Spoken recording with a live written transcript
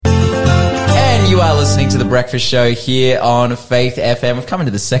listening to The Breakfast Show here on Faith FM. We've come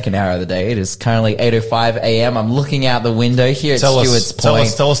into the second hour of the day. It is currently 8:05 a.m. I'm looking out the window here at Stewart's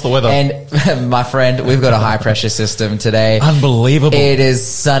Point. Tell us the weather. And my friend, we've got a high pressure system today. Unbelievable. It is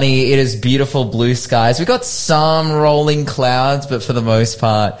sunny. It is beautiful blue skies. We've got some rolling clouds, but for the most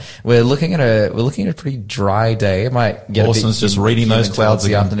part, we're looking at a pretty dry day. It might get Lawson's just reading those clouds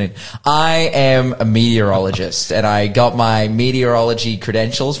again. Afternoon. I am a meteorologist, and I got my meteorology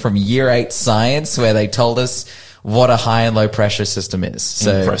credentials from Year 8 Science, where they told us what a high and low pressure system is.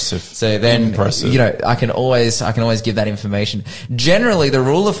 So, impressive. So then, you know, I can always give that information. Generally, the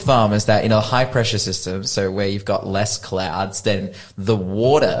rule of thumb is that in a high pressure system, so where you've got less clouds, then the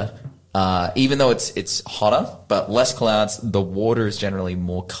water, even though it's hotter, but less clouds, the water is generally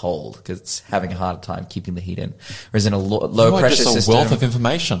more cold because it's having a harder time keeping the heat in. Whereas in a low pressure system, just a wealth of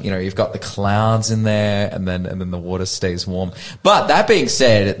information. You know, you've got the clouds in there, and then the water stays warm. But that being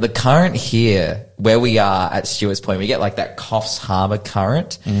said, the current here where we are at Stewart's Point, we get like that Coffs Harbour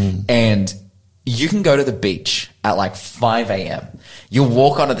current, and you can go to the beach at like 5 a.m. You'll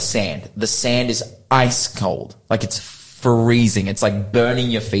walk onto the sand. The sand is ice cold, like it's freezing. It's like burning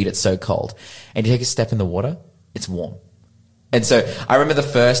your feet. It's so cold. And you take a step in the water, it's warm. And so I remember the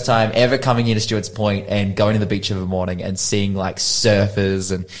first time ever coming into Stewart's Point and going to the beach in the morning and seeing like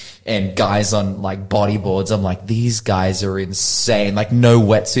surfers and guys on like bodyboards. I'm like, these guys are insane. Like no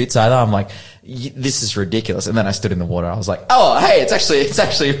wetsuits either. I'm like, this is ridiculous. And then I stood in the water. I was like, oh, hey, it's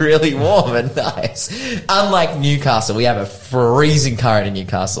actually really warm and nice. Unlike Newcastle, we have a freezing current in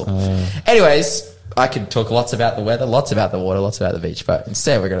Newcastle. Anyways, I could talk lots about the weather, lots about the water, lots about the beach, but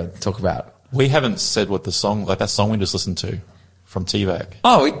instead we're going to talk about... We haven't said what the song, like that song we just listened to from T-Vac.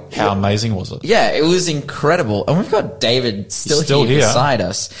 Oh, how amazing was it? Yeah, it was incredible. And we've got David still here beside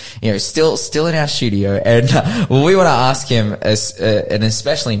us, you know, still in our studio. And we want to ask him an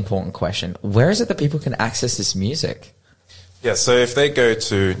especially important question. Where is it that people can access this music? Yeah, so if they go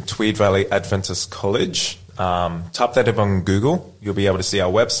to Tweed Valley Adventist College, type that up on Google, you'll be able to see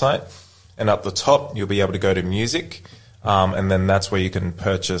our website. And at the top, you'll be able to go to music, and then that's where you can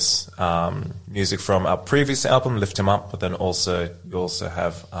purchase music from our previous album, Lift Him Up, but then you also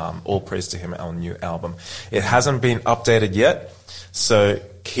have All Praise to Him, our new album. It hasn't been updated yet, so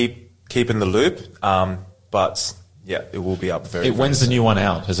keep in the loop, but yeah, it will be up very soon. When's the new one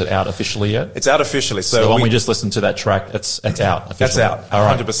out? Is it out officially yet? It's out officially. So when we just listened to that track, it's out officially? That's out, all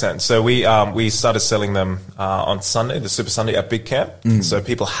right. 100%. So we started selling them on Sunday, the Super Sunday at Big Camp, so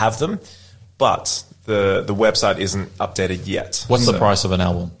people have them. But the website isn't updated yet. What's the price of an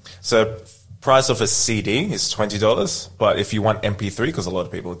album? So price of a CD is $20, but if you want MP3, because a lot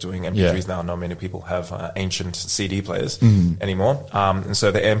of people are doing MP3s now, not many people have ancient CD players anymore. And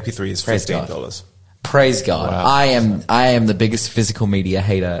so the MP3 is $15. Praise God. Wow. I am the biggest physical media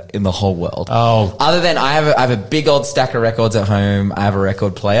hater in the whole world. Oh. Other than I have a big old stack of records at home. I have a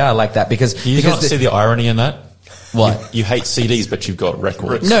record player. I like that because you not see the irony in that? What? You hate CDs, but you've got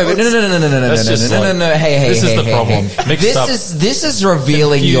records. No. Hey. This is the problem. This is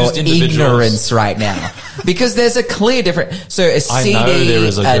revealing your ignorance right now. Because there's a clear difference. So a CD,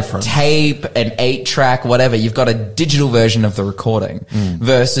 a tape, an 8-track, whatever, you've got a digital version of the recording.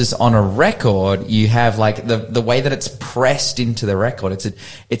 Versus on a record, you have like the way that it's pressed into the record.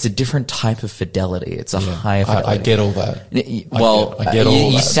 It's a different type of fidelity. It's a higher fidelity. I get all that. I get all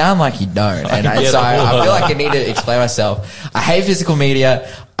that. You sound like you don't. And so I feel like I need to explain myself. I hate physical media.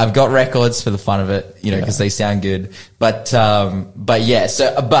 I've got records for the fun of it, you know, because they sound good. But yeah,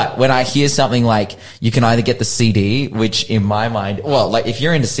 but when I hear something like you can either get the CD, which in my mind, well, like if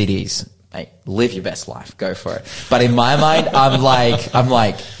you're into CDs, mate, live your best life, go for it. But in my mind, I'm like,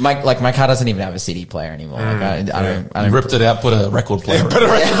 my car doesn't even have a CD player anymore. Like I don't. You ripped it out, put a record player. Mate,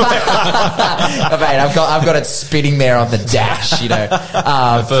 I've got it spitting there on the dash, you know.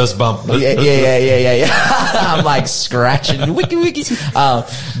 The first bump. Yeah. I'm like scratching, wiki.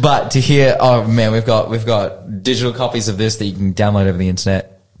 But to hear, oh man, we've got digital copies of this that you can download over the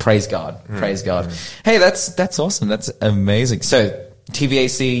internet. Praise God. Praise God. Hey, that's awesome. That's amazing. So,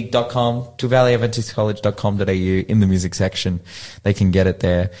 tvac.com, tweedvalleyadventistcollege.com.au in the music section. They can get it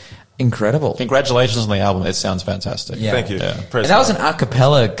there. Incredible. Congratulations on the album. It sounds fantastic. Yeah. Thank you. Yeah. And that was an a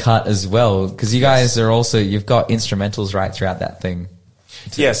cappella cut as well, because you guys are also, you've got instrumentals right throughout that thing.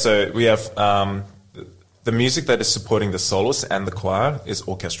 Yeah, so we have the music that is supporting the soloists and the choir is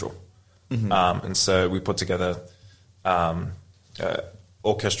orchestral. And so we put together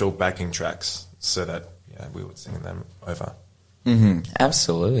orchestral backing tracks so that we would sing them over.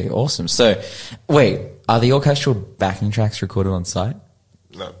 Absolutely. Awesome. So, wait, are the orchestral backing tracks recorded on site?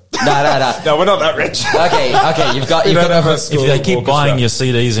 No. No. No, we're not that rich. Okay. You've got If they keep buying your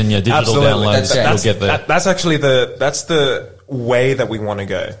CDs and your digital downloads, you'll get there. That's actually the way that we want to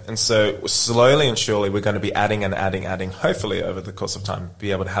go. And so slowly and surely we're going to be adding, hopefully over the course of time,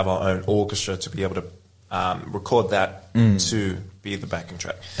 be able to have our own orchestra to be able to record that to be the backing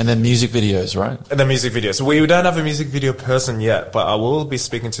track. And then music videos, right? And then music videos. So we don't have a music video person yet, but I will be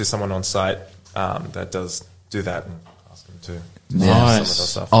speaking to someone on site that does do that and ask them to Nice. some of that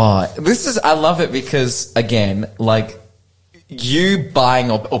stuff. Oh, I love it because, again, like, you buying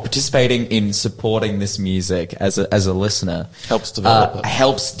or participating in supporting this music as a listener Helps develop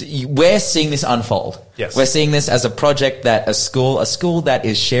it. We're seeing this unfold. Yes. We're seeing this as a project that a school that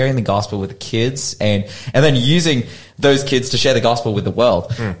is sharing the gospel with the kids and then using those kids to share the gospel with the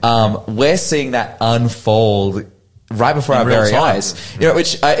world. We're seeing that unfold right before our very eyes,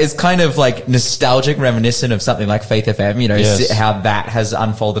 which is kind of like nostalgic, reminiscent of something like Faith FM, Yes. how that has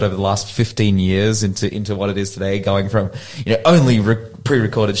unfolded over the last 15 years into what it is today, going from, only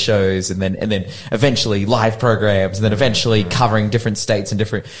pre-recorded shows and then eventually live programs and then eventually covering different states and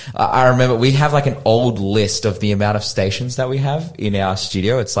different, I remember we have like an old list of the amount of stations that we have in our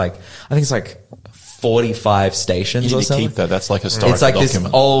studio. I think it's like 45 stations You or need to something. keep that. That's like a historical It's like document.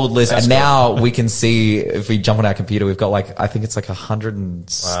 this old list, That's and now we can see if we jump on our computer, we've got like I think it's like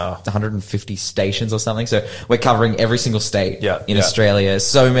 150 stations or something. So we're covering every single state in Australia.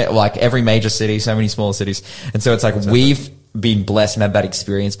 So like every major city, so many smaller cities, and so it's like we've been blessed and had that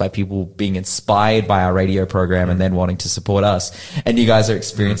experience by people being inspired by our radio program and then wanting to support us. And you guys are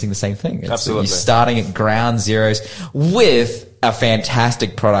experiencing the same thing. Absolutely. You're starting at ground zeros with a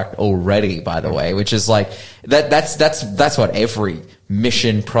fantastic product already, by the way, which is like that's what every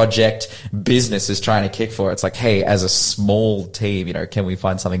mission, project, business is trying to kick for. It's like, hey, as a small team, can we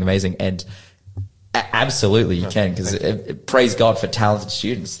find something amazing? And absolutely you can, because praise God for talented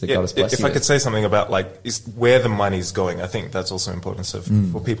students that God has blessed you If I could say something about is where the money's going, I think that's also important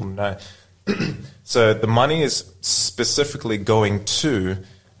for people to know. So the money is specifically going to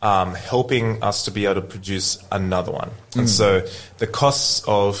helping us to be able to produce another one. And so the costs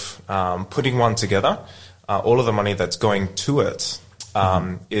of putting one together, all of the money that's going to it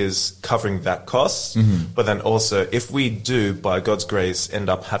is covering that cost. But then also, if we do, by God's grace, end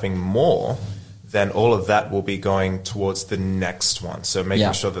up having more, then all of that will be going towards the next one. So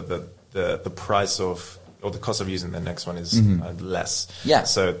making sure that the price of, or the cost of using the next one is less. Yeah.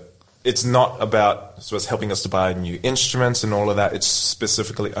 So it's not about it's helping us to buy new instruments and all of that. It's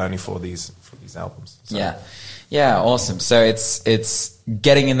specifically only for these albums. So. Yeah, awesome. So it's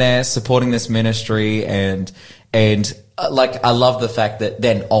getting in there, supporting this ministry, and like I love the fact that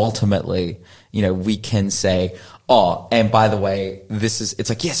then ultimately, we can say, oh, and by the way, it's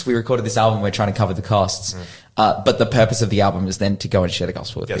like, yes, we recorded this album, we're trying to cover the costs, but the purpose of the album is then to go and share the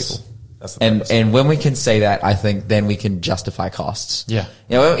gospel with people. That's the purpose. And when we can say that, I think then we can justify costs. Yeah.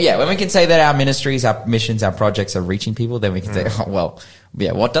 When we can say that our ministries, our missions, our projects are reaching people, then we can say,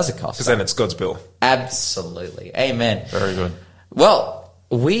 what does it cost? Because then it's God's bill. Absolutely. Amen. Very good. Well,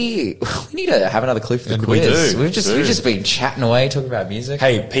 we need to have another clue for the quiz. We do. We've just been chatting away, talking about music.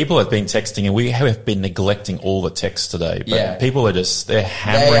 Hey, people have been texting, and we have been neglecting all the texts today. But people are they're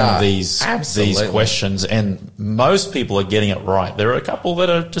hammering these questions, and most people are getting it right. There are a couple that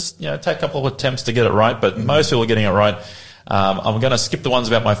are just take a couple of attempts to get it right, but most people are getting it right. I'm going to skip the ones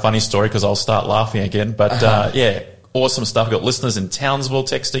about my funny story because I'll start laughing again. But awesome stuff. We've got listeners in Townsville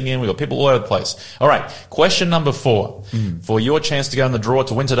texting in. We've got people all over the place. All right. Question number 4. For your chance to go in the draw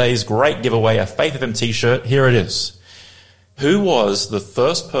to win today's great giveaway, a Faith FM t-shirt. Here it is. Who was the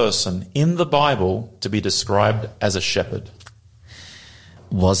first person in the Bible to be described as a shepherd?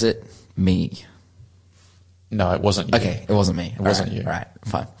 Was it me? No, it wasn't you. Okay, it wasn't me. It wasn't you. All right,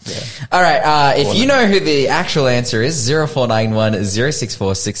 fine. Yeah. All right, if you know who the actual answer is, 0491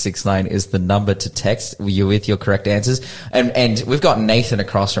 064 669 is the number to text you with your correct answers. And we've got Nathan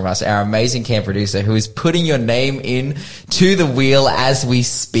across from us, our amazing cam producer, who is putting your name in to the wheel as we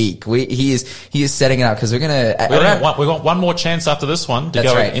speak. He is setting it up because we're going to... We've got one more chance after this one to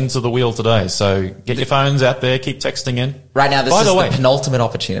go into the wheel today. So get your phones out there, keep texting in. Right now, this is the penultimate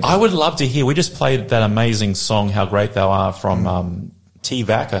opportunity. I would love to hear. We just played that amazing song, How Great Thou Art, from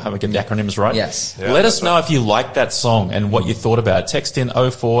TVAC. I hope I get the acronyms right. Yes. Yeah, let us know if you liked that song and what you thought about it. Text in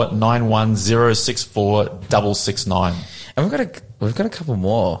 0491 064 669. And we've got a couple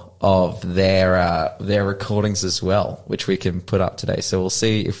more of their recordings as well, which we can put up today. So we'll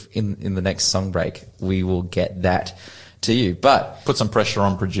see if in the next song break we will get that to you. But put some pressure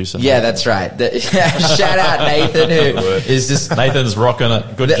on producer. Yeah, that's right. Shout out Nathan, who is just Nathan's rocking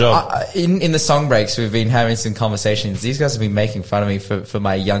it. Good job. In the song breaks, we've been having some conversations. These guys have been making fun of me for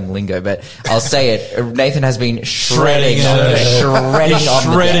my young lingo, but I'll say it. Nathan has been shredding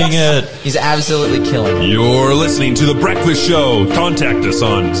it. He's absolutely killing it. You're listening to The Breakfast Show. Contact us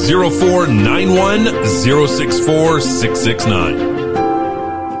on 0491 064 669.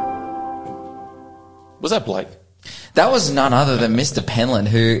 Was that Blake? That was none other than Mr. Penland,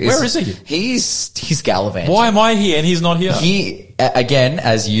 who is... Where is he? He's gallivanting. Why am I here and he's not here? He, again,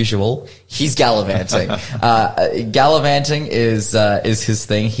 as usual, he's gallivanting. Gallivanting is his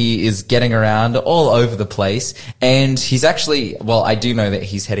thing. He is getting around all over the place. And he's actually... Well, I do know that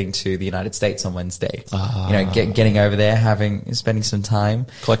he's heading to the United States on Wednesday. Getting over there, spending some time.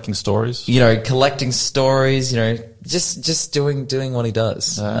 Collecting stories. Collecting stories, just doing what he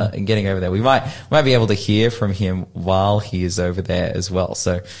does, and getting over there. We might be able to hear from him while he is over there as well.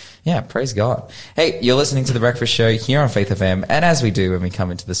 So yeah, praise God. Hey, you're listening to The Breakfast Show here on Faith FM. And as we do when we come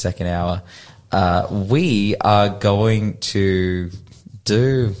into the second hour, we are going to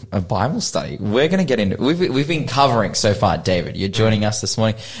do a Bible study. We're going to get into, we've been covering so far. David, you're joining us this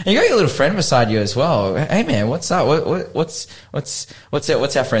morning, and you got your little friend beside you as well. Hey man, what's up? What's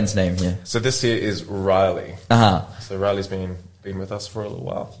our friend's name here? So this here is Riley. So Riley's been with us for a little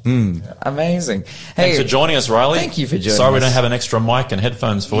while. Yeah. Amazing. Hey, thanks for joining us, Riley. Thank you for joining us. Sorry we don't have an extra mic and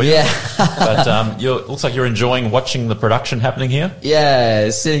headphones for you. Yeah. But looks like you're enjoying watching the production happening here. Yeah,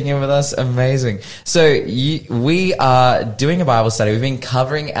 sitting in with us. Amazing. So we are doing a Bible study. We've been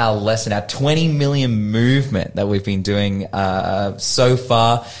covering our lesson, our 20 million movement that we've been doing so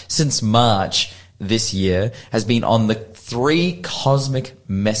far since March this year has been on the 3 cosmic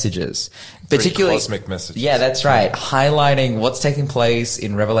messages. Particularly, cosmic messages. Yeah, that's right. Highlighting what's taking place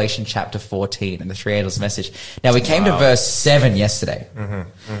in Revelation chapter 14 and the 3 angels' message. Now, we came to verse 7 yesterday.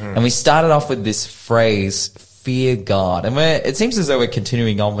 And we started off with this phrase, fear God. And it seems as though we're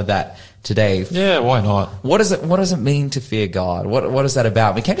continuing on with that today. Yeah, why not? What does it mean to fear God? What is that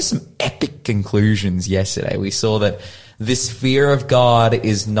about? We came to some epic conclusions yesterday. We saw that this fear of God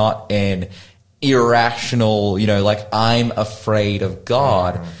is not an irrational, like I'm afraid of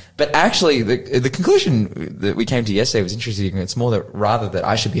God. But actually, the conclusion that we came to yesterday was interesting. It's more that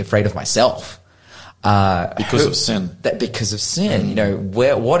I should be afraid of myself. Because of sin. Because of sin.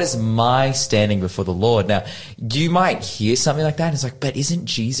 What is my standing before the Lord? Now, you might hear something like that and it's like, but isn't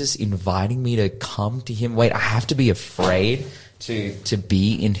Jesus inviting me to come to him? Wait, I have to be afraid to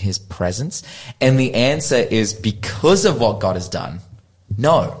be in his presence? And the answer is because of what God has done.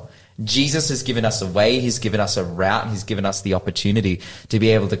 No. Jesus has given us a way, he's given us a route, he's given us the opportunity to be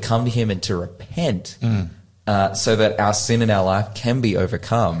able to come to him and to repent so that our sin in our life can be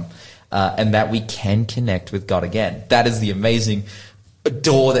overcome and that we can connect with God again. That is the amazing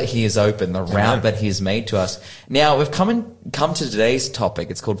door that he has opened, the route that he has made to us. Now, we've come to today's topic.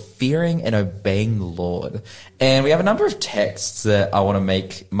 It's called fearing and obeying the Lord. And we have a number of texts that I want to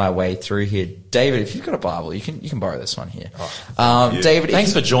make my way through here. David, if you've got a Bible, you can borrow this one here. David,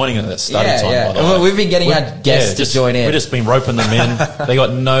 thanks for joining us at study time. Yeah. Well, we've been getting our guests to join in. We've just been roping them in. They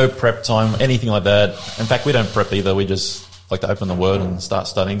got no prep time, anything like that. In fact, we don't prep either. We just like to open the Word and start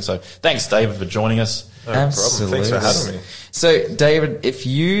studying. So thanks, David, for joining us. No Absolutely. Problem. Thanks for having me. So, David, if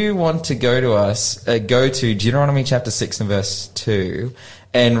you want to go to Deuteronomy chapter 6 and verse 2,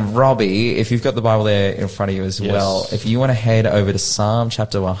 and Robbie, if you've got the Bible there in front of you as well, if you want to head over to Psalm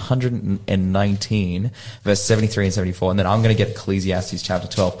chapter 119, verse 73 and 74, and then I'm going to get Ecclesiastes chapter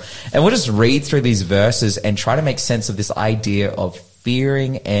 12. And we'll just read through these verses and try to make sense of this idea of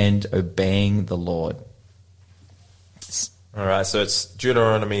fearing and obeying the Lord. All right, so it's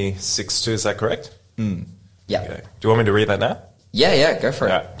Deuteronomy 6:2, is that correct? Yeah. Okay. Do you want me to read that now? Yeah, go for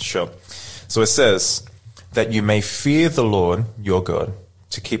it. Yeah, sure. So it says, that you may fear the Lord your God,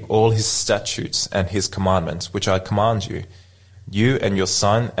 to keep all his statutes and his commandments, which I command you, you and your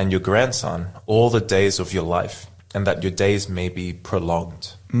son and your grandson, all the days of your life, and that your days may be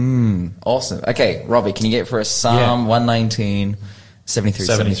prolonged. Awesome. Okay, Robbie, can you get for us Psalm 119,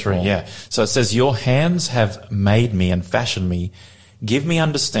 73, yeah. So it says, your hands have made me and fashioned me. Give me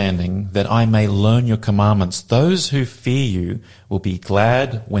understanding that I may learn your commandments. Those who fear you will be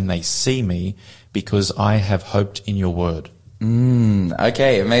glad when they see me, because I have hoped in your word.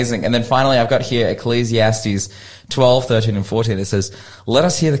 Okay, amazing. And then finally, I've got here Ecclesiastes 12, 13, and 14. It says, let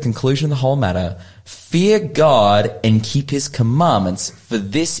us hear the conclusion of the whole matter. Fear God and keep his commandments, for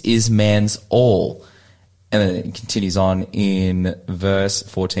this is man's all. And then it continues on in verse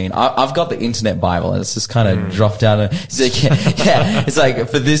 14. I've got the Internet Bible, and it's just kind of dropped down. It's like, yeah, it's like,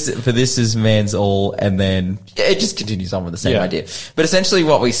 for this is man's all, and then it just continues on with the same idea. But essentially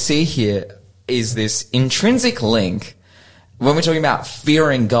what we see here is this intrinsic link when we're talking about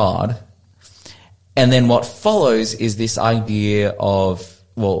fearing God, and then what follows is this idea of,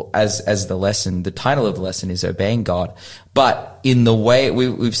 well, as the lesson, the title of the lesson is obeying God. But in the way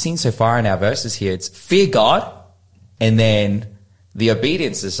we've seen so far in our verses here, it's fear God, and then the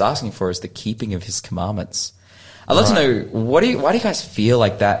obedience it's asking for is the keeping of his commandments. I'd love to know, why do you guys feel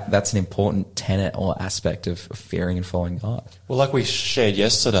like that's an important tenet or aspect of fearing and following God? Well, like we shared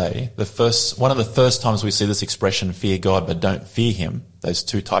yesterday, one of the first times we see this expression, fear God but don't fear him, those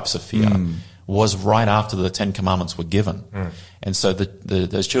two types of fear, was right after the 10 Commandments were given. And so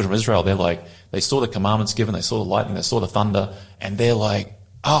those children of Israel, they saw the commandments given, they saw the lightning, they saw the thunder, and they're like,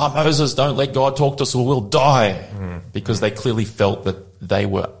 Moses, don't let God talk to us or we'll die. Because they clearly felt that they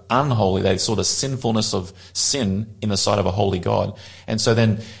were unholy. They saw the sinfulness of sin in the sight of a holy God. And so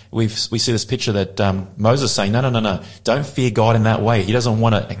then we see this picture that Moses saying, no, don't fear God in that way. He doesn't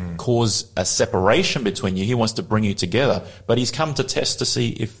want to cause a separation between you. He wants to bring you together. But he's come to test to see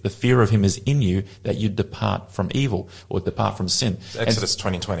if the fear of him is in you, that you depart from evil or depart from sin. Exodus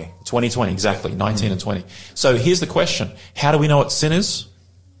 20:20. 20:20, exactly, 19 and 20. So here's the question. How do we know what sin is?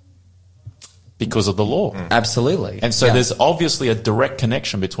 Because of the law. Absolutely. And so there's obviously a direct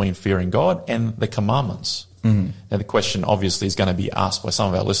connection between fearing God and the commandments. Now the question obviously is going to be asked by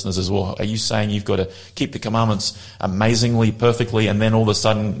some of our listeners as well. Are you saying you've got to keep the commandments amazingly, perfectly, and then all of a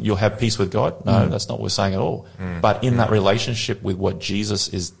sudden you'll have peace with God? No, that's not what we're saying at all. But in that relationship with what Jesus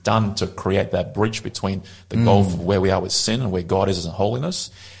has done to create that bridge between the gulf of where we are with sin and where God is in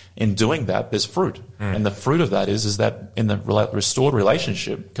holiness, in doing that, there's fruit. And the fruit of that is that in the restored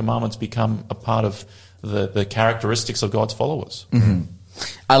relationship, commandments become a part of the characteristics of God's followers.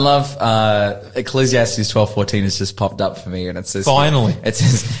 I love Ecclesiastes 12:14 has just popped up for me, and it says finally. It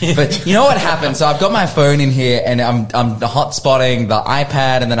says, but you know what happened? So I've got my phone in here, and I'm hotspotting the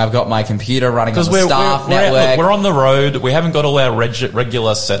iPad, and then I've got my computer running on the staff network. We're on the road. We haven't got all our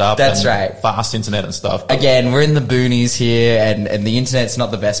regular setup. That's right. Fast internet and stuff. Again, we're in the boonies here, and the internet's not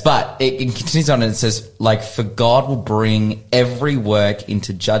the best. But it continues on, and it says, like, for God will bring every work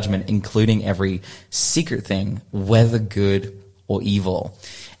into judgment, including every secret thing, whether good or evil.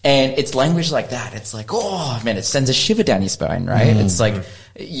 And it's language like that. It's like, oh man, it sends a shiver down your spine, right? It's like,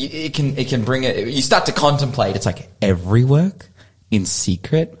 it can bring it, you start to contemplate. It's like every work in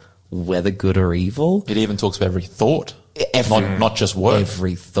secret, whether good or evil. It even talks about every thought, not just word.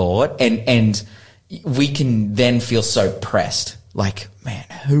 Every thought. And we can then feel so pressed. Like, man,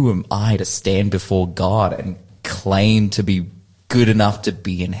 who am I to stand before God and claim to be good enough to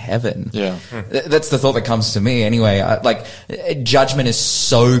be in heaven? Yeah. That's the thought that comes to me anyway. Judgment is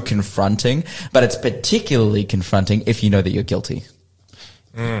so confronting, but it's particularly confronting if you know that you're guilty.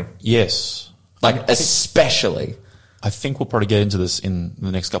 Yes. Especially. I think we'll probably get into this in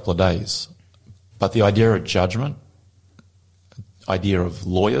the next couple of days. But the idea of judgment, idea of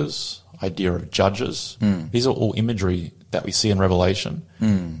lawyers, idea of judges, these are all imagery that we see in Revelation.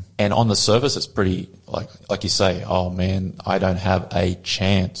 And on the surface, it's pretty, like you say, oh man, I don't have a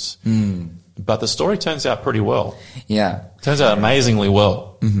chance. But the story turns out pretty well. Yeah. Turns out amazingly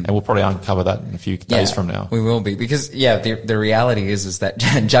well. And we'll probably uncover that in a few days from now. We will be. Because, the reality is that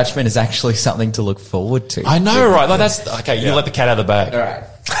judgment is actually something to look forward to. I know, right? You let the cat out of the bag. All right.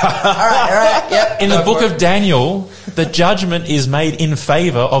 All right. Yep. In the book of Daniel, the judgment is made in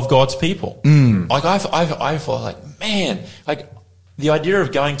favor of God's people. I feel like, man, the idea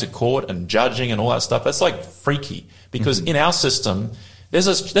of going to court and judging and all that stuff, that's like freaky. Because in our system, there's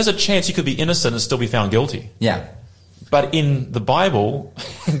a chance you could be innocent and still be found guilty. Yeah. But in the Bible,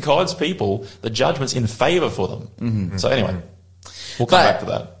 God's people, the judgment's in favor for them. So anyway, we'll come back to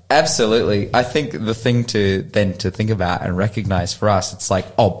that. Absolutely. I think the thing to think about and recognize for us, it's like,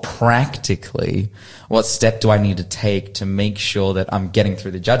 practically, what step do I need to take to make sure that I'm getting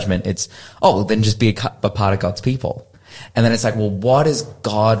through the judgment? It's, then just be a part of God's people. And then it's like, well, what is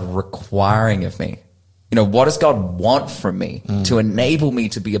God requiring of me? What does God want from me to enable me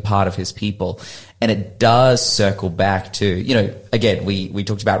to be a part of his people? And it does circle back to, again, we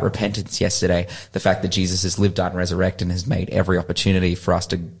talked about repentance yesterday, the fact that Jesus has lived, died, and resurrected and has made every opportunity for us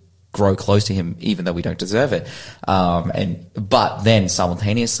to grow close to him, even though we don't deserve it. But then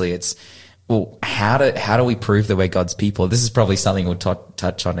simultaneously it's, well, how do we prove that we're God's people? This is probably something we'll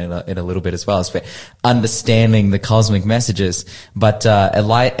touch on in a little bit as well, as understanding the cosmic messages. But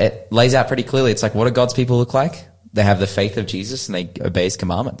it lays out pretty clearly. It's like, what do God's people look like? they have the faith of Jesus and they obey his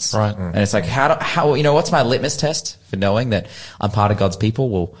commandments. Right. And it's like, how, what's my litmus test for knowing that I'm part of God's people?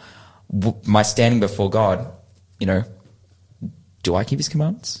 Well, my standing before God, do I keep his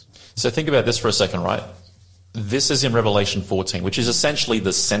commandments? So think about this for a second, right? This is in Revelation 14, which is essentially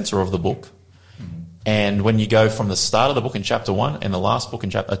the center of the book. And when you go from the start of the book in chapter 1 and the last book in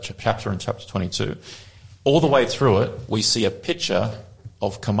chapter in chapter 22, all the way through it, we see a picture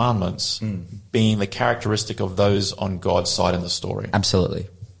of commandments being the characteristic of those on God's side in the story. Absolutely.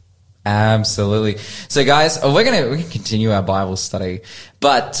 So guys, we're gonna continue our Bible study,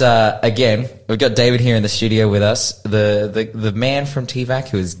 but again, we've got David here in the studio with us, the man from TVAC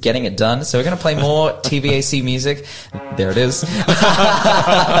who is getting it done. So we're gonna play more TVAC music. There it is.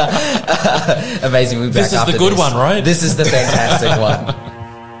 Amazing. We'll be back. This is the good one, right? This is the fantastic one.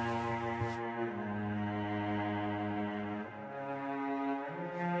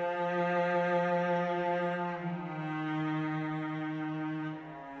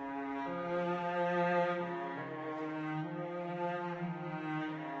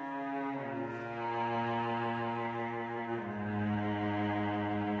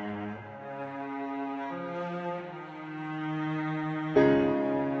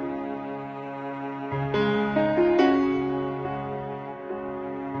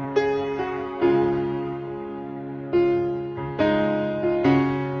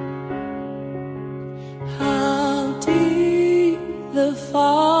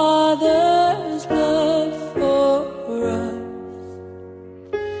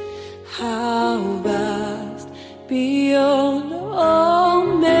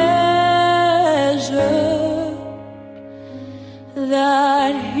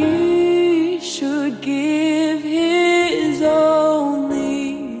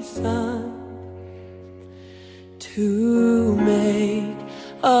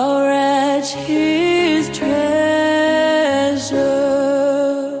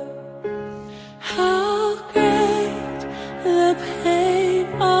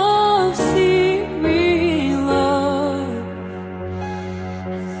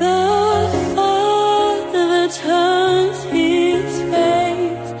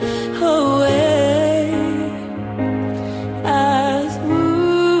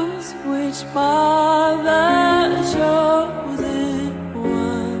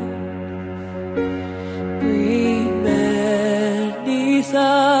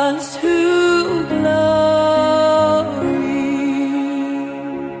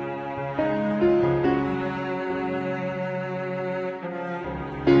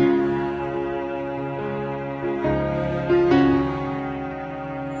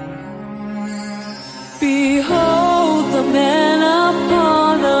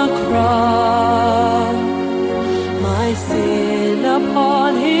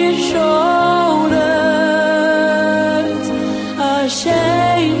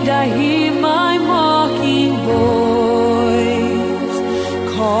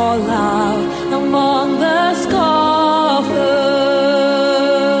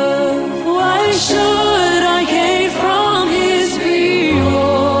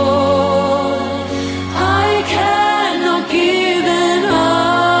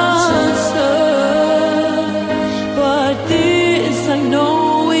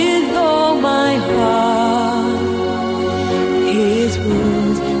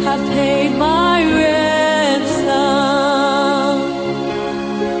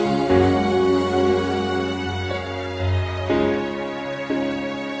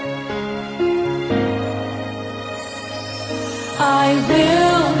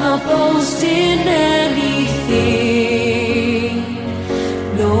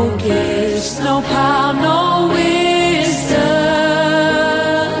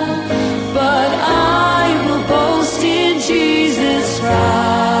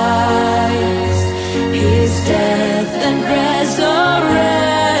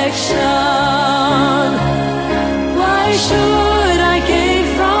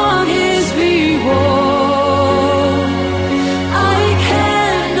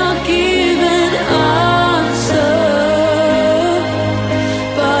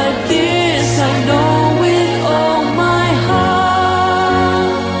 With all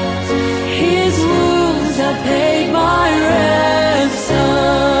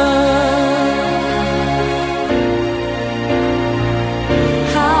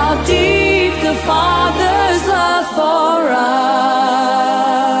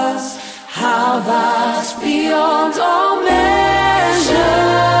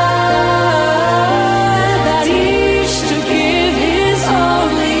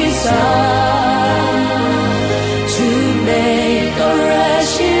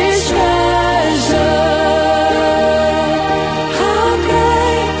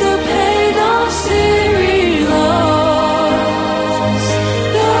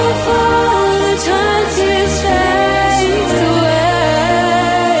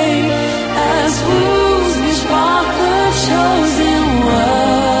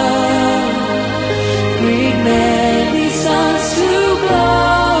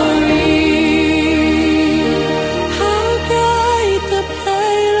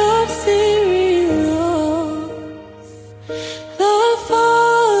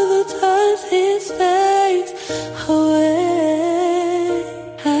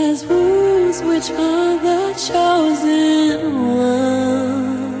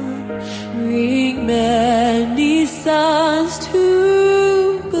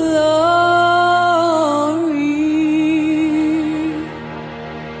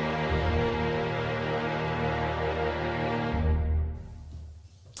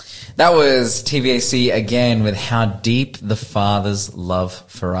That was TVAC again with How Deep the Father's Love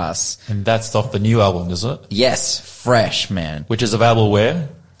for Us. And that's off the new album, is it? Yes, fresh, man. Which is available where?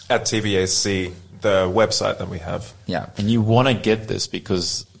 At TVAC, the website that we have. Yeah. And you want to get this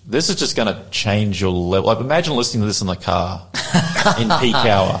because this is just going to change your level. Like, imagine listening to this in the car in peak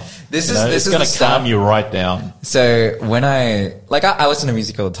hour. It's going to calm you right down. So when I listen to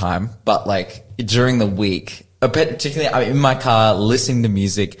music all the time, but like during the week, particularly I'm in my car listening to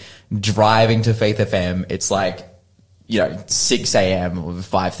music, driving to Faith FM, it's like, 6 a.m. or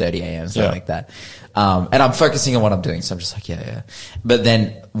 5:30 a.m., something like that. And I'm focusing on what I'm doing. So I'm just like, yeah. But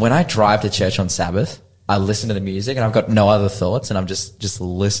then when I drive to church on Sabbath, I listen to the music and I've got no other thoughts and I'm just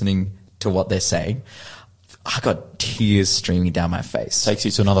listening to what they're saying. I got tears streaming down my face. Takes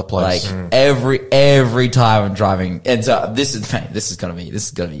you to another place. Like every time I'm driving. And so this is going to be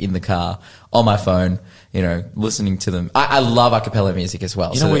in the car on my phone, listening to them. I love a cappella music as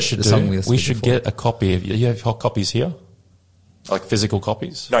well. We should get a copy of, you have hot copies here? Like physical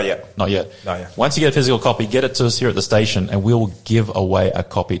copies? Not yet. Once you get a physical copy, get it to us here at the station and we'll give away a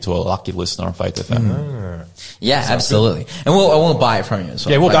copy to a lucky listener on Faith FM. Yeah, absolutely. Good. And we'll buy it from you as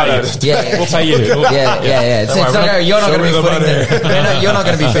well. Yeah, we'll pay you. Yeah. We'll pay you. Yeah. You're not going to be footing you're not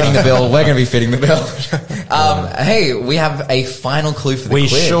going to be fitting the bill. We're going to be fitting the bill. Hey, we have a final clue for the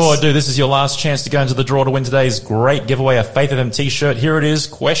quiz. We sure do. This is your last chance to go into the draw to win today's great giveaway, a Faith FM t-shirt. Here it is.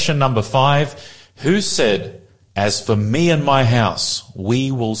 Question number 5. Who said, "As for me and my house,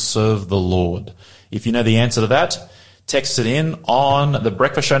 we will serve the Lord"? If you know the answer to that, text it in on the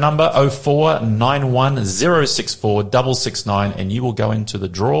breakfast show number 0491 064 669 and you will go into the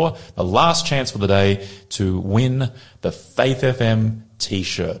draw, the last chance for the day to win the Faith FM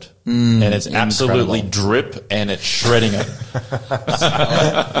t-shirt. And it's absolutely drip and it's shredding it.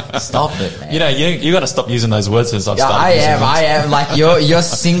 Stop it, man. You got to stop using those words since I've started. I am. Like you're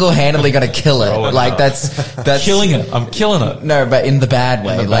single-handedly going to kill it. Like that's killing it. I'm killing it. No, but in the bad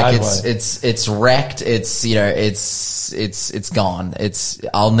way. It's wrecked. It's gone.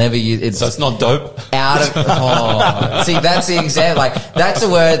 I'll never use it. So it's not dope. See, that's the example. Like that's a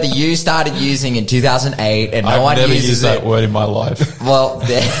word that you started using in 2008 and no one uses it. I've never used that word in my life. Well,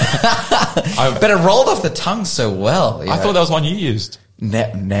 but it rolled off the tongue so well. I thought that was one you used.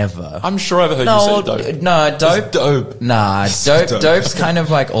 Never. I'm sure I've heard you say dope. No, dope. It's dope. Nah, dope's kind of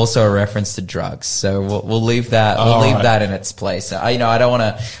like also a reference to drugs. So we'll leave that. We'll leave that in its place. I don't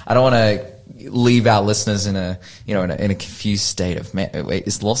want to leave our listeners in a confused state of, man, wait,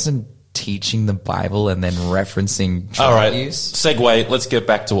 is Lawson teaching the Bible and then referencing drug All right. use? Segue. Let's get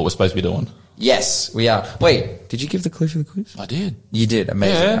back to what we're supposed to be doing. Yes, we are. Wait, did you give the clue for the quiz? I did. You did.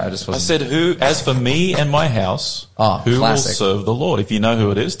 Amazing. Yeah. I said, as for me and my house, who classic. will serve the Lord? If you know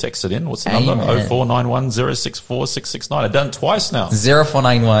who it is, text it in. What's the number? 0491 064 669. I've done it twice now.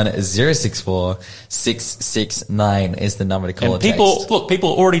 0491 064 669 is the number to call. And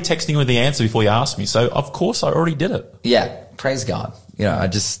people are already texting with the answer before you asked me. So of course I already did it. Yeah. Praise God. I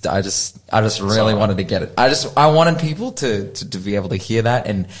just really wanted to get it. I wanted people to be able to hear that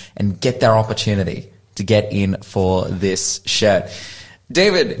and get their opportunity to get in for this shirt.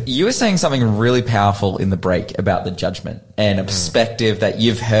 David, you were saying something really powerful in the break about the judgment and a perspective that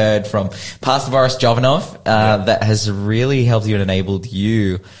you've heard from Pastor Boris Jovanov that has really helped you and enabled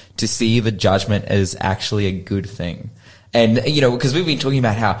you to see the judgment as actually a good thing. And, because we've been talking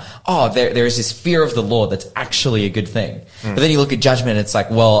about how, there is this fear of the Lord that's actually a good thing. But then you look at judgment and it's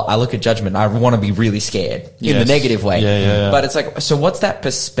like, well, I look at judgment and I want to be really scared in the negative way. Yeah. But it's like, so what's that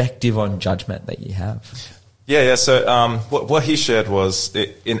perspective on judgment that you have? Yeah. So, what he shared was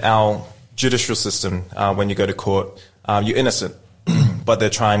in our judicial system, when you go to court, you're innocent, but they're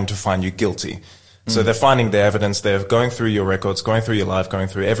trying to find you guilty. So they're finding the evidence, they're going through your records, going through your life, going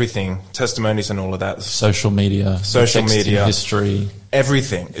through everything, testimonies and all of that. Social media. History.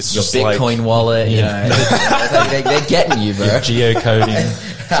 Everything. It's your just Bitcoin like, wallet, they're getting you, bro. Your geocoding.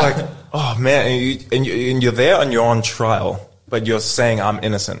 It's like, oh man, and you're there on your own trial, but you're saying I'm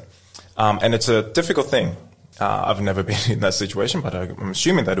innocent. And it's a difficult thing. I've never been in that situation, but I'm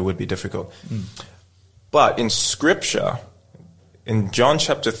assuming that it would be difficult. But in Scripture, in John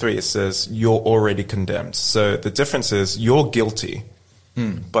chapter 3, it says, you're already condemned. So the difference is you're guilty,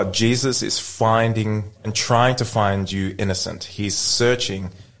 but Jesus is finding and trying to find you innocent. He's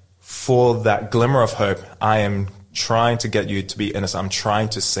searching for that glimmer of hope. I am trying to get you to be innocent. I'm trying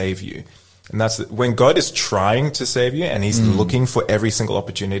to save you. And that's when God is trying to save you and he's looking for every single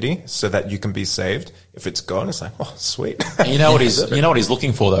opportunity so that you can be saved. If it's God, it's like, oh, sweet. You know what he's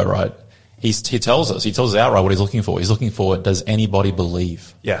looking for though, right? He tells us outright what he's looking for. He's looking for, does anybody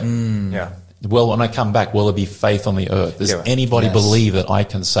believe? Yeah. Yeah. when I come back, will there be faith on the earth? Does anybody believe that I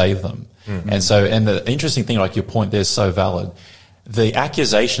can save them? Mm-hmm. And the interesting thing, like your point there is so valid. The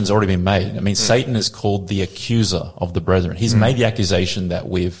accusation's already been made. I mean, Satan is called the accuser of the brethren. He's made the accusation that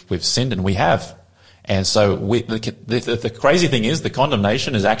we've sinned, and we have. And so the crazy thing is the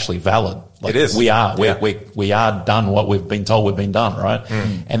condemnation is actually valid. Like, it is. We are done what we've been told we've been done, right?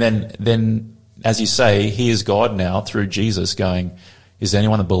 And then, as you say, he is God now through Jesus going, is there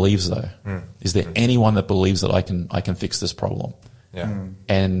anyone that believes though? Is there anyone that believes that I can fix this problem? Yeah.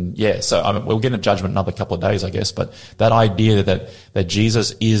 And so we'll get a judgment another couple of days, I guess, but that idea that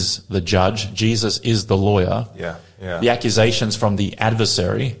Jesus is the judge, Jesus is the lawyer, the accusations from the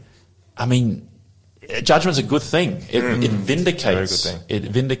adversary, I mean, judgment's a good thing. It vindicates. Very good thing. It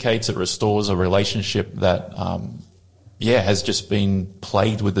vindicates. It restores a relationship that, has just been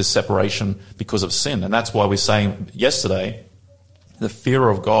plagued with this separation because of sin. And that's why we're saying yesterday, the fear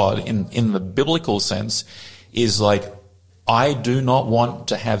of God in the biblical sense is like, I do not want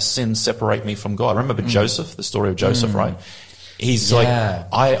to have sin separate me from God. Remember Joseph, the story of Joseph, right? He's like,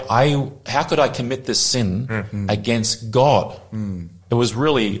 how could I commit this sin against God? It was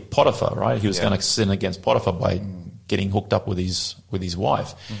really Potiphar, right? He was going to sin against Potiphar by getting hooked up with his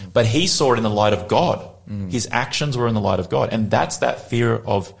wife. But he saw it in the light of God. His actions were in the light of God. And that's that fear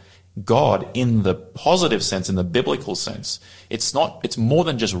of God in the positive sense, in the biblical sense. It's more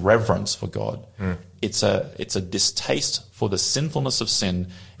than just reverence for God. It's a distaste for the sinfulness of sin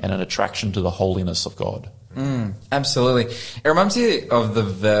and an attraction to the holiness of God. Absolutely. It reminds me of the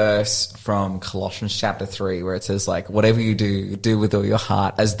verse from Colossians chapter 3 where it says, like, whatever you do with all your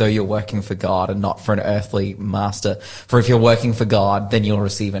heart as though you're working for God and not for an earthly master. For if you're working for God, then you'll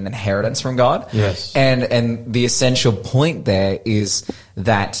receive an inheritance from God. Yes. And the essential point there is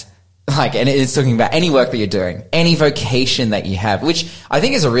that, like, and it's talking about any work that you're doing, any vocation that you have, which I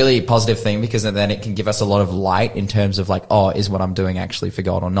think is a really positive thing because then it can give us a lot of light in terms of like, is what I'm doing actually for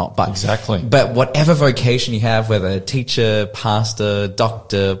God or not? But exactly. But whatever vocation you have, whether teacher, pastor,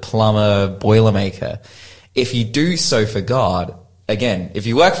 doctor, plumber, boilermaker, if you do so for God, again, if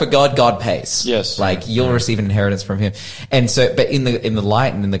you work for God, God pays. Yes. Like you'll receive an inheritance from him. And so, but in the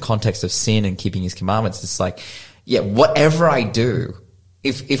light and in the context of sin and keeping his commandments, it's like, whatever I do,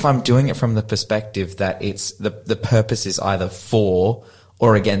 if I'm doing it from the perspective that it's the purpose is either for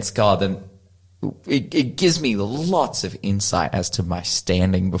or against God, then it gives me lots of insight as to my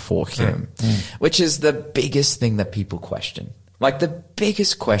standing before him, which is the biggest thing that people question. Like the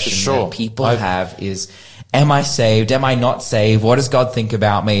biggest question that people have is, am I saved? Am I not saved? What does God think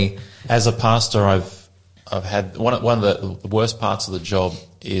about me? As a pastor, I've had one of the worst parts of the job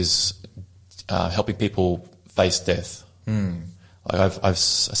is helping people face death. Like I've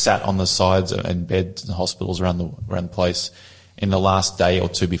sat on the sides and beds in hospitals around the place in the last day or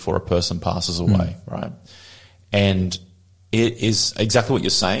two before a person passes away, right? And it is exactly what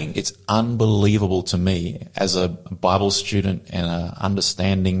you're saying. It's unbelievable to me as a Bible student and an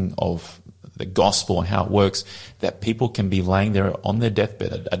understanding of the gospel and how it works that people can be laying there on their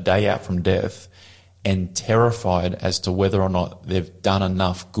deathbed a day out from death and terrified as to whether or not they've done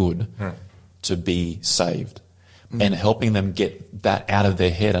enough good to be saved. And helping them get that out of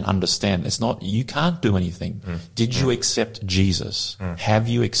their head and understand it's not, you can't do anything. Did you accept Jesus? Have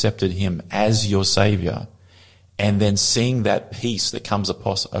you accepted him as your savior? And then seeing that peace that comes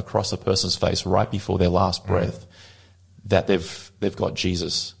across a person's face right before their last breath, that they've got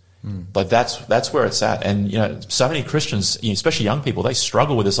Jesus. But that's where it's at. And, so many Christians, especially young people, they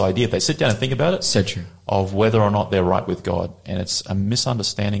struggle with this idea. If they sit down and think about it, so true, of whether or not they're right with God. And it's a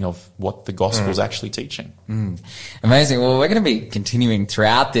misunderstanding of what the gospel is actually teaching. Amazing. Well, we're going to be continuing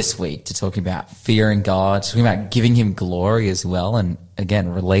throughout this week to talk about fearing God, talking about giving him glory as well. And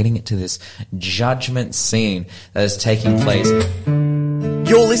again, relating it to this judgment scene that is taking place.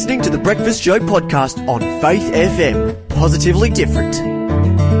 You're listening to the Breakfast Show podcast on Faith FM. Positively different.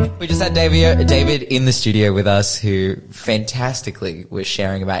 We just had David in the studio with us who fantastically was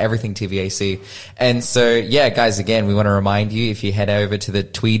sharing about everything TVAC. And so, guys, again, we want to remind you, if you head over to the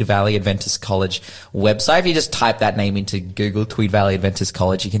Tweed Valley Adventist College website, if you just type that name into Google, Tweed Valley Adventist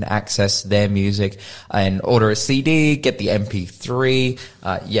College, you can access their music and order a CD, get the MP3.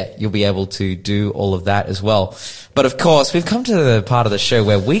 You'll be able to do all of that as well. But of course, we've come to the part of the show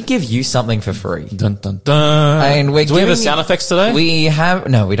where we give you something for free. Dun, dun, dun. And do we have the sound effects today? We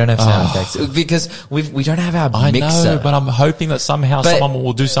don't have sound effects because we don't have our mixer. I know, but I'm hoping that somehow someone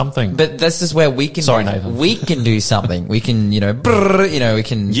will do something. But this is where we can. Sorry, Nathan. We can do something. We can, we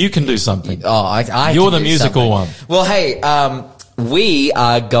can. You can do something. I You're can the do musical something. one. Well, hey, we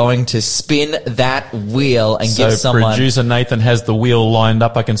are going to spin that wheel and give someone. Producer Nathan has the wheel lined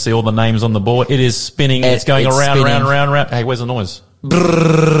up. I can see all the names on the board. It is spinning. It's going around, spinning. round. Hey, where's the noise?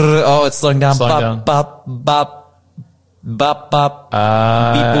 Brrr. Oh, it's slowing down. Slowing down. Bop, bop. Bop, bop, beep,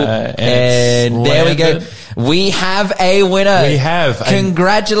 boop. And there we go. We have a winner. We have.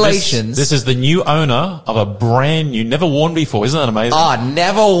 Congratulations. This is the new owner of a brand new, never worn before. Isn't that amazing? Oh,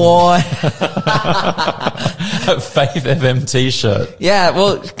 never worn. Faith FM t-shirt. Yeah,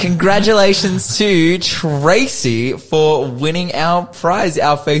 well, congratulations to Tracy for winning our prize,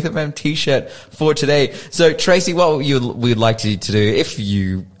 our Faith FM t-shirt for today. So, Tracy, what we'd like you to do, if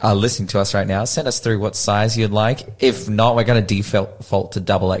you are listening to us right now, send us through what size you'd like. If not, we're going to default to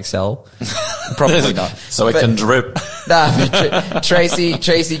XXL. Probably not. So it can drip.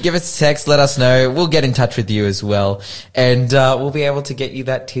 Tracy, give us a text. Let us know. We'll get in touch with you as well. And we'll be able to get you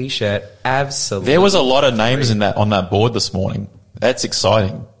that t-shirt. Absolutely. There was a lot of names on that board this morning. That's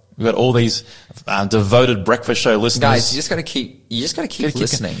exciting. We've got all these devoted breakfast show listeners. Guys, you just got to keep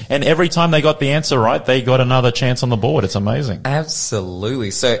listening. And every time they got the answer right, they got another chance on the board. It's amazing.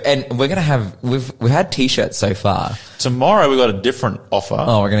 Absolutely. So, and we're going to have, we've had t-shirts so far. Tomorrow we got a different offer.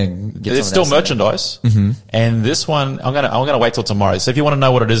 Oh, we're going to get It's still merchandise. Mm-hmm. And this one, I'm going to wait till tomorrow. So if you want to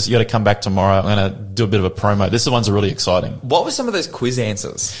know what it is, you got to come back tomorrow. I'm going to do a bit of a promo. This one's really exciting. What were some of those quiz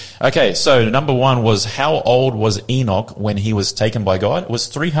answers? Okay. So number one was, how old was Enoch when he was taken by God? It was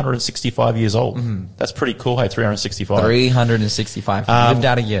 365 years old. Mm-hmm. That's pretty cool. Hey, 365. 365. Lived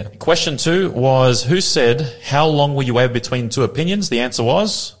out a year. Question 2 was, who said, how long will you waver between two opinions? The answer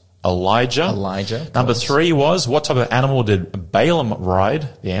was Elijah. Number 3 was, what type of animal did Balaam ride?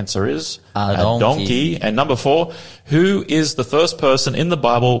 The answer is a donkey. And number 4, who is the first person in the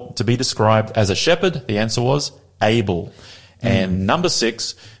Bible to be described as a shepherd? The answer was Abel. And number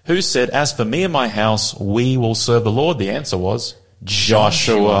 6, who said, as for me and my house, we will serve the Lord? The answer was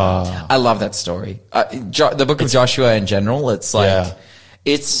Joshua. I love that story. The book of Joshua in general, it's like,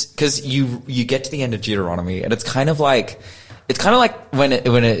 it's because you get to the end of Deuteronomy and it's kind of like when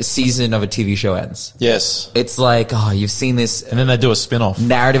a season of a TV show ends. Yes. It's like, oh, you've seen this. And then they do a spin-off.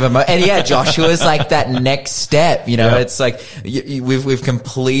 Narrative. And yeah, Joshua is like that next step, you know, it's like we've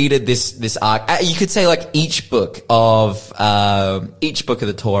completed this arc. You could say like each book of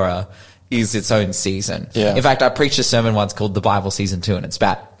the Torah is its own season. Yeah. In fact, I preached a sermon once called The Bible Season 2, and it's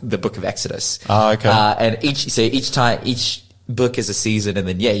about the book of Exodus. Oh, okay. And each book is a season, and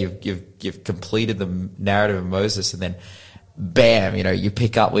then you've completed the narrative of Moses, and then bam, you know, you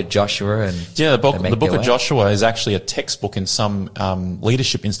pick up with Joshua and the book of Joshua is actually a textbook in some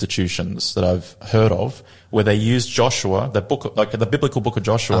leadership institutions that I've heard of, where they use Joshua, the book, like the biblical book of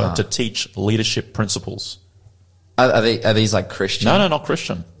Joshua, to teach leadership principles. Are these like Christian? No, not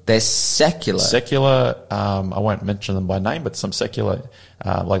Christian. They're secular. Secular, I won't mention them by name, but some secular,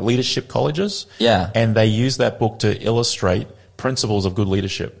 like leadership colleges. Yeah. And they use that book to illustrate principles of good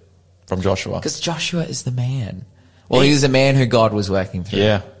leadership from Joshua. Because Joshua is the man. Well, he was a man who God was working through.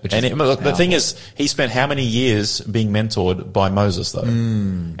 Yeah. The thing is, he spent how many years being mentored by Moses, though?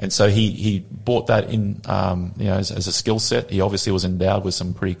 And so he brought that in, as a skill set. He obviously was endowed with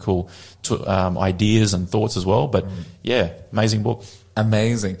some pretty cool ideas and thoughts as well. But yeah, amazing book.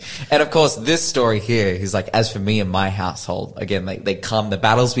 Amazing. And of course, this story here, he's like, as for me and my household, again, they come, the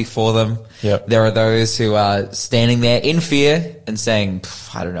battles before them. Yep. There are those who are standing there in fear and saying,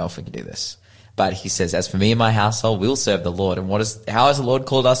 I don't know if we can do this. But he says, as for me and my household, we'll serve the Lord. And how has the Lord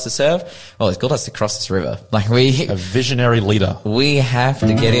called us to serve? Well, he's called us to cross this river. A visionary leader. We have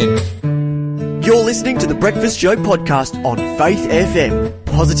to get in. You're listening to the Breakfast Show podcast on Faith FM.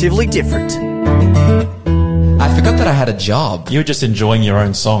 Positively different. I forgot that I had a job. You were just enjoying your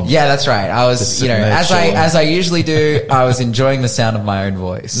own song. Yeah, that's right. I was, as I usually do, I was enjoying the sound of my own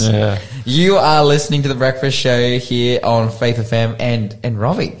voice. Yeah. You are listening to the Breakfast Show here on Faith FM and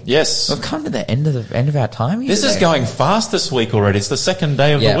Robbie. Yes. We've come to the end of our time here. This is going fast this week already. It's the second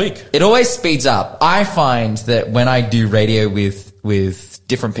day of the week. It always speeds up. I find that when I do radio with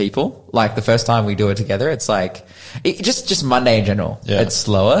different people, like the first time we do it together, it's like just Monday in general. Yeah. It's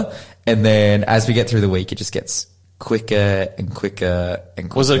slower. And then as we get through the week, it just gets quicker and quicker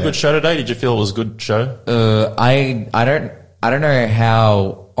and quicker. Was it a good show today? Did you feel it was a good show? I don't know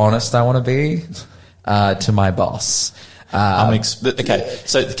how honest I want to be to my boss. Okay,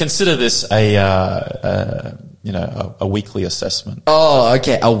 so consider this a weekly assessment. Oh,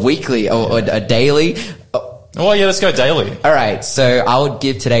 okay, a weekly or a daily. Oh yeah, let's go daily. All right, so I would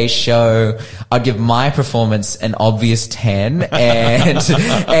give today's show, I'd give my performance an obvious 10, and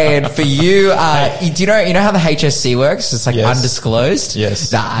for you, do you know how the HSC works? It's like undisclosed.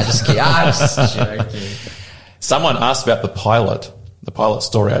 Yes. Nah, just kidding. I'm just joking. Someone asked about the pilot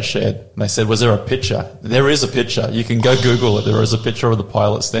story I shared. And they said, was there a picture? There is a picture. You can go Google it. There is a picture of the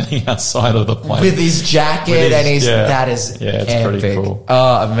pilot standing outside of the plane. With his jacket and his... Yeah, that is it's epic. pretty cool.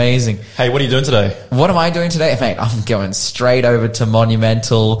 Oh, amazing. Hey, what are you doing today? What am I doing today? Mate, I'm going straight over to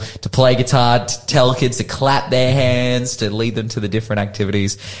Monumental to play guitar, to tell kids to clap their hands, to lead them to the different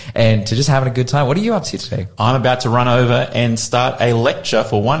activities, and to just having a good time. What are you up to today? I'm about to run over and start a lecture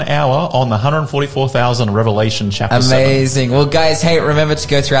for 1 hour on the 144,000 Revelation chapter 7. Amazing. Well, guys, hey, remember to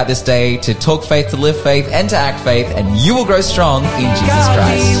go throughout this day to talk faith, to live faith, and to act faith, and you will grow strong in Jesus Christ.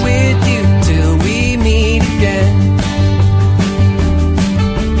 God be with you till we meet again.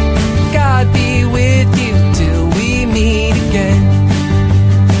 God be with you till we meet again.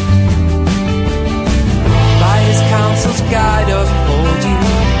 By his counsel's guide uphold you,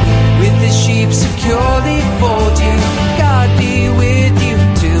 with the sheep securely fold you. God be with you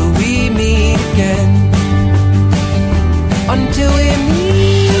till we meet again. Until we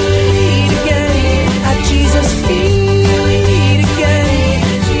meet again at Jesus' feet again.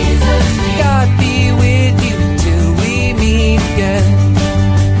 God be with you till we meet again.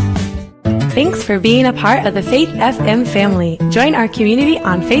 Thanks for being a part of the Faith FM family. Join our community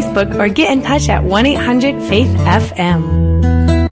on Facebook or get in touch at 1-800-FAITH-FM.